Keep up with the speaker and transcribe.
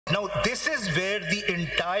Now, this is where the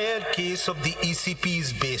entire case of the ECP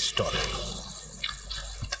is based on.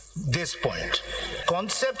 This point.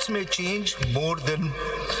 Concepts may change more than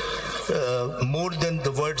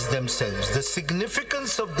the words themselves. The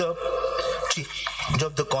significance of the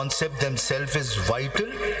concept themselves is vital,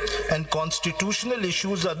 and constitutional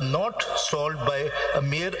issues are not solved by a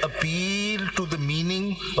mere appeal to the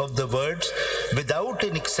meaning of the words without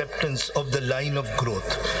an acceptance of the line of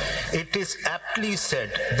growth. It is aptly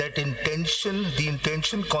said that the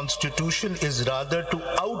intention constitution is rather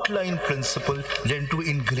to outline principle than to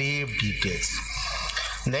engrave details.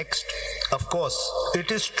 Next, of course, it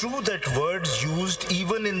is true that words used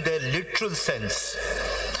even in their literal sense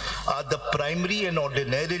are the primary and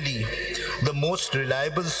ordinarily the most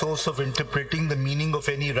reliable source of interpreting the meaning of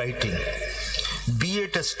any writing, be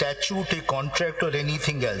it a statute, a contract, or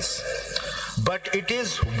anything else. But it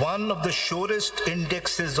is one of the surest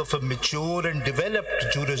indexes of a mature and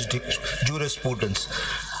developed jurisprudence.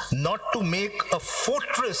 Not to make a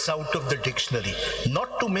fortress out of the dictionary,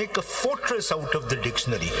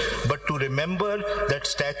 but to remember that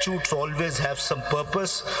statutes always have some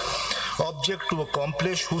purpose, object to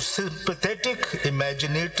accomplish, whose sympathetic,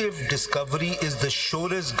 imaginative discovery is the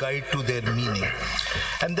surest guide to their meaning.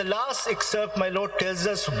 And the last excerpt, my Lord, tells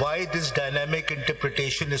us why this dynamic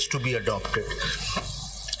interpretation is to be adopted.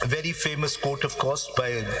 A very famous quote, of course,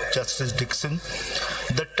 by Justice Dixon.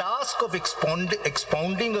 The task of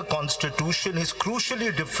expounding a constitution is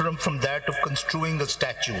crucially different from that of construing a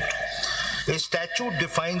statute. A statute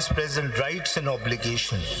defines present rights and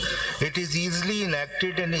obligations. It is easily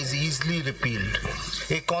enacted and is easily repealed.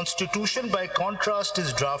 A constitution, by contrast,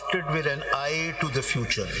 is drafted with an eye to the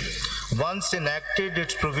future. Once enacted,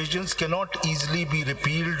 its provisions cannot easily be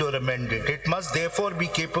repealed or amended. It must therefore be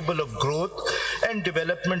capable of growth and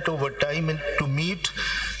development over time to meet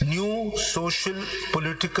new social,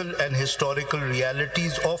 political, and historical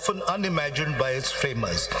realities often unimagined by its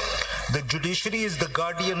framers. The judiciary is the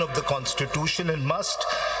guardian of the Constitution and must,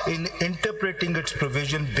 in interpreting its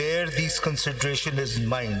provision, bear these considerations in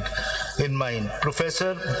mind.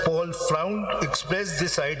 Professor Paul Fround expressed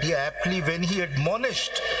this idea aptly when he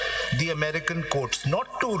admonished the American courts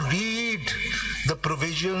not to read the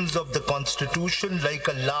provisions of the Constitution like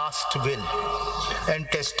a last will and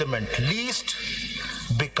testament, least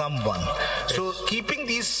become one. So keeping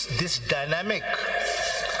this dynamic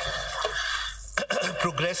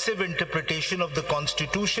progressive interpretation of the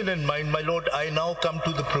Constitution in mind, my Lord, I now come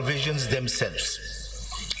to the provisions themselves.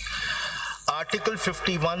 Article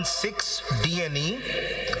 51(6) D and E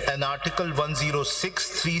and Article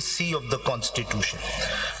 106(3)(c) of the Constitution.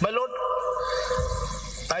 My Lord,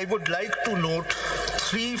 I would like to note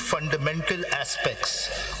three fundamental aspects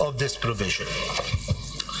of this provision,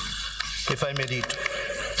 if I may read.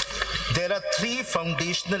 There are three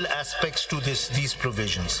foundational aspects to these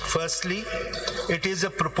provisions. Firstly, it is a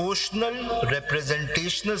proportional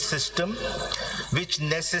representational system which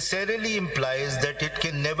necessarily implies that it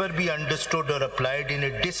can never be understood or applied in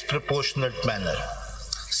a disproportionate manner.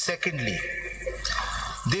 Secondly,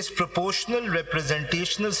 this proportional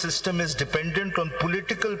representational system is dependent on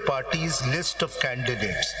political parties' list of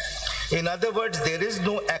candidates. In other words, there is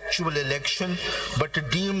no actual election, but a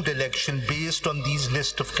deemed election based on these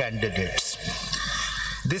list of candidates.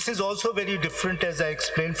 This is also very different, as I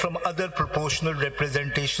explained, from other proportional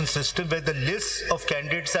representation systems where the lists of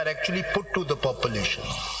candidates are actually put to the population.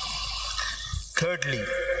 Thirdly,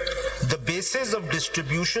 the basis of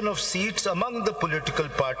distribution of seats among the political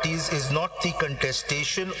parties is not the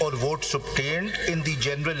contestation or votes obtained in the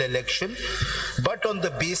general election, but on the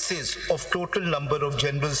basis of total number of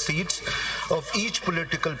general seats of each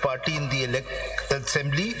political party in the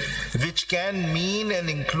assembly, which can mean and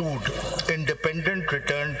include independent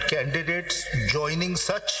returned candidates joining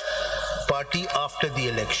such party after the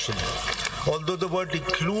election. Although the word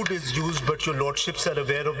include is used, but your lordships are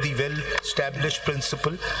aware of the well-established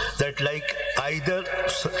principle that like either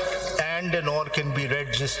and or can be read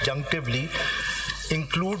disjunctively,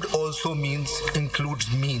 include also includes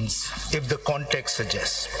means if the context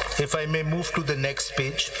suggests. If I may move to the next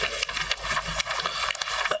page.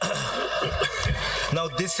 Now,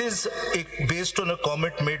 this is based on a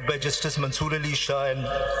comment made by Justice Mansoor Ali Shah and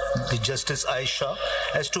the Justice Aisha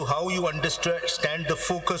as to how you understand the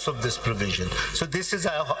focus of this provision. So this is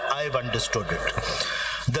how I've understood it.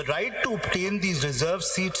 The right to obtain these reserved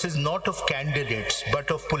seats is not of candidates, but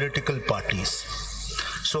of political parties.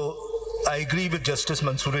 So I agree with Justice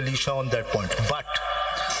Mansoor Ali Shah on that point. But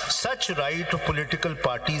such right of political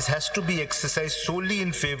parties has to be exercised solely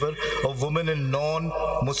in favor of women in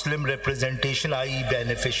non-Muslim representation, i.e.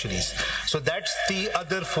 beneficiaries. So that's the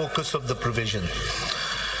other focus of the provision.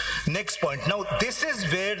 Next point. Now, this is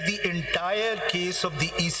where the entire case of the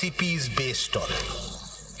ECP is based on.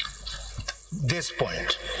 This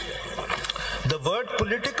point. The word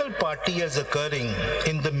political party as occurring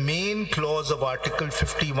in the main clause of Article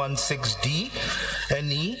 51(6)(d)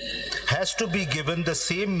 and E has to be given the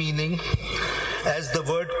same meaning as the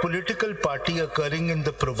word political party occurring in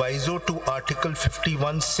the proviso to Article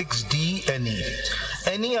 51(6)(d) and E.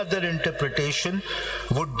 Any other interpretation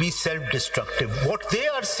would be self-destructive. What they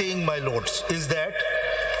are saying, my lords, is that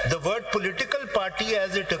the word political party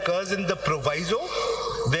as it occurs in the proviso,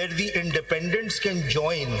 where the independents can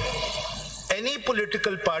join any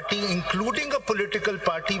political party, including a political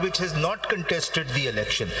party which has not contested the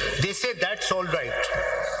election. They say that's all right.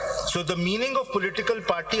 So the meaning of political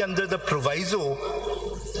party under the proviso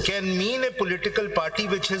can mean a political party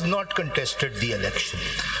which has not contested the election.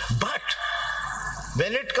 But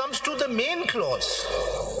when it comes to the main clause,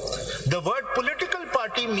 the word political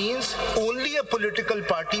party means only a political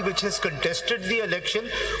party which has contested the election,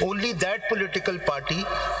 only that political party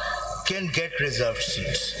can get reserved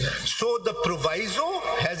seats. So the proviso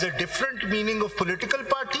has a different meaning of political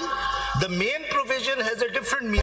party. The main provision has a different meaning.